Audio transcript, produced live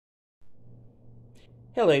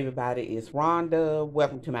Hello everybody, it's Rhonda.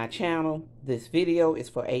 Welcome to my channel. This video is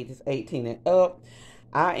for ages 18 and up.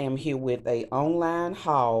 I am here with a online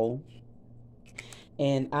haul,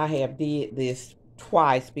 and I have did this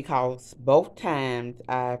twice because both times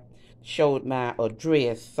I showed my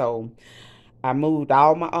address. So I moved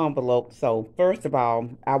all my envelopes. So first of all,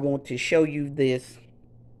 I want to show you this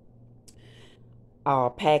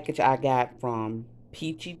package I got from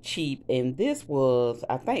Peachy Cheap, and this was,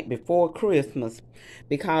 I think, before Christmas,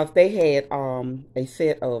 because they had a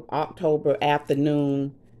set of October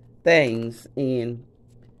afternoon things, and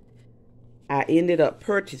I ended up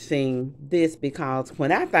purchasing this because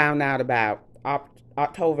when I found out about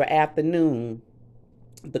October afternoon,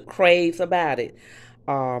 the craze about it,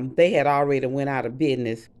 they had already went out of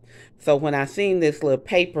business. So when I seen this little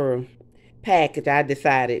paper package, I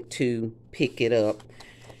decided to pick it up.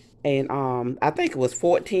 And I think it was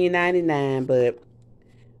 $14.99, but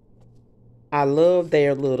I love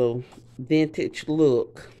their little vintage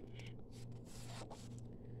look.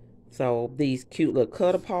 So these cute little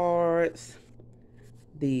cut aparts,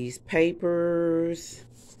 these papers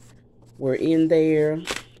were in there.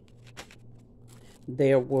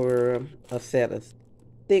 There were a set of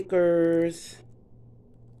stickers,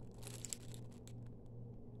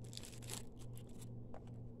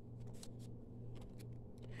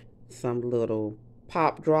 some little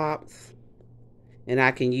pop drops, and I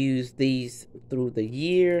can use these through the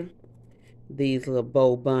year. These little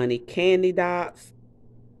Bo Bunny candy dots.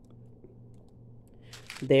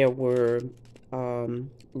 There were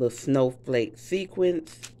little snowflake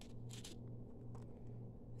sequins,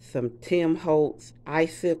 some Tim Holtz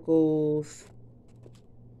icicles,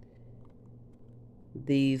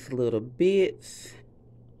 these little bits,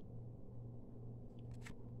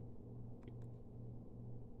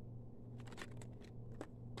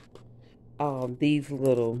 these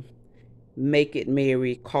little Make It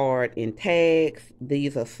Merry card and tags.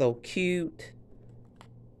 These are so cute.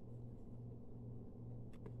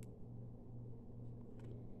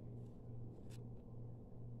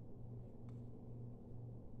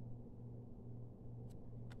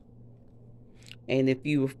 And if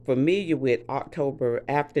you're familiar with October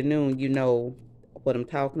afternoon, you know what I'm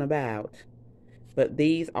talking about. But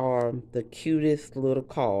these are the cutest little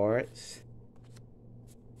cards.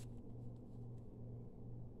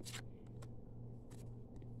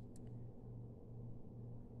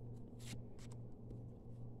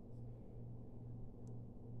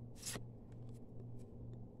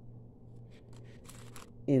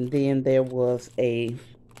 And then there was a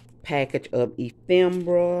package of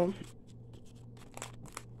ephemera.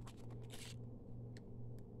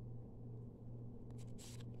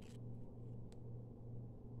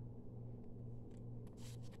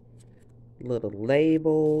 Little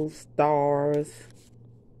labels, stars,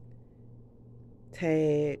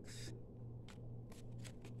 tags.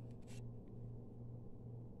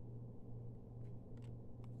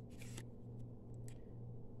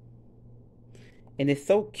 And it's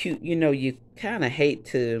so cute. You know, you kind of hate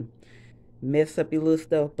to mess up your little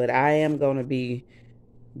stuff, but I am going to be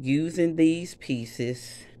using these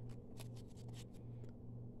pieces.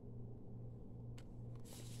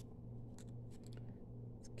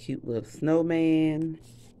 Cute little snowman.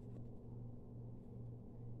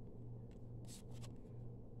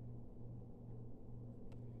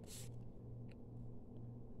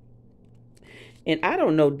 And I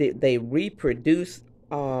don't know, did they reproduce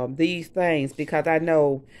these things? Because I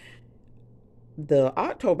know the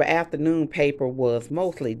October afternoon paper was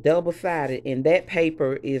mostly double-sided, and that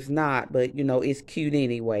paper is not, but you know, it's cute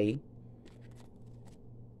anyway.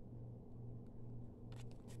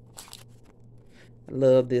 I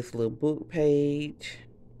love this little book page.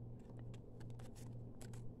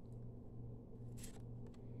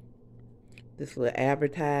 This little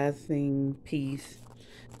advertising piece.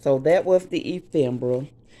 So that was the ephemera.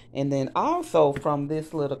 And then also from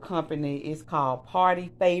this little company, it's called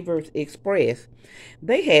Party Favors Express.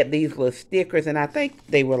 They had these little stickers, and I think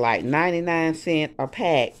they were like 99 cents a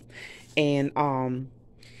pack. And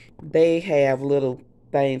they have little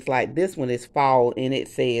things like this one is fall, and it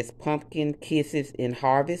says pumpkin kisses and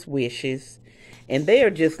harvest wishes. And they are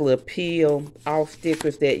just little peel off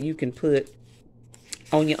stickers that you can put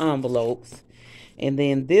on your envelopes. And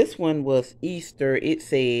then this one was Easter. It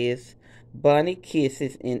says Bunny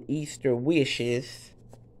Kisses and Easter Wishes.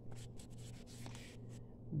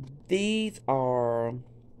 These are,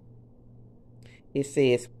 it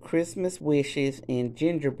says Christmas Wishes and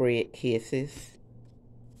Gingerbread Kisses.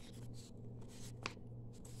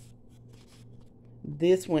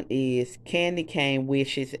 This one is Candy Cane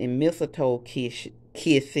Wishes and Mistletoe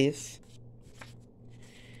Kisses.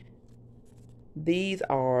 These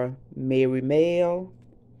are Mary Mel.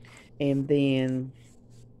 And then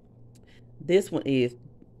this one is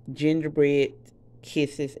Gingerbread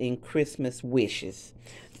Kisses and Christmas Wishes.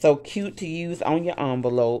 So cute to use on your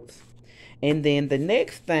envelopes. And then the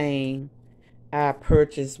next thing I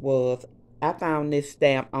purchased was, I found this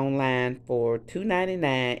stamp online for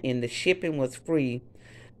 $2.99 and the shipping was free.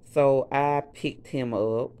 So I picked him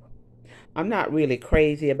up. I'm not really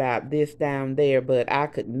crazy about this down there, but I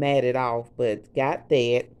could mat it off, but got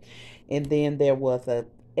that. And then there was a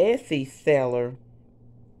Etsy seller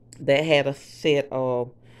that had a set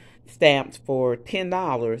of stamps for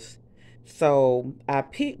 $10. So I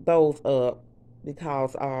picked those up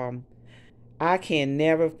because I can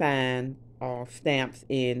never find stamps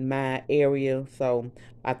in my area. So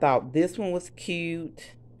I thought this one was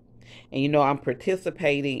cute. And I'm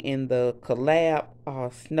participating in the collab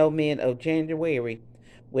Snowmen of January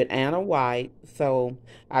with Anna White. So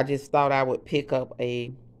I just thought I would pick up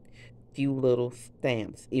a few little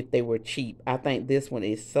stamps if they were cheap. I think this one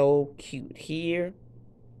is so cute here.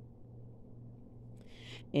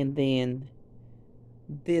 And then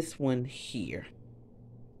this one here.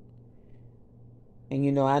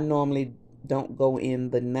 And I normally don't go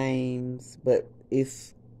in the names, but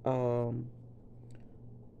it's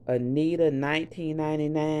Anita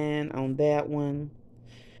 1999 on that one.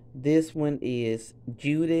 This one is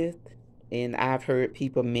Judith, and I've heard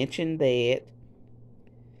people mention that.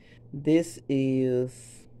 This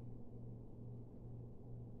is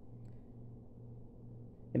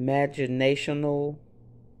Imaginational,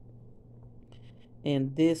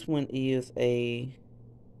 and this one is a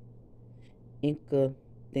Inca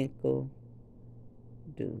Dinka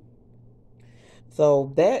Do.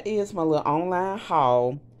 So that is my little online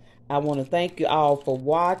haul. I want to thank you all for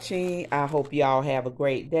watching. I hope you all have a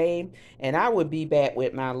great day. And I will be back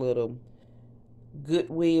with my little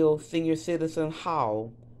Goodwill Senior Citizen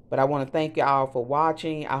haul. But I want to thank you all for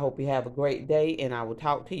watching. I hope you have a great day, and I will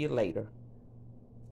talk to you later.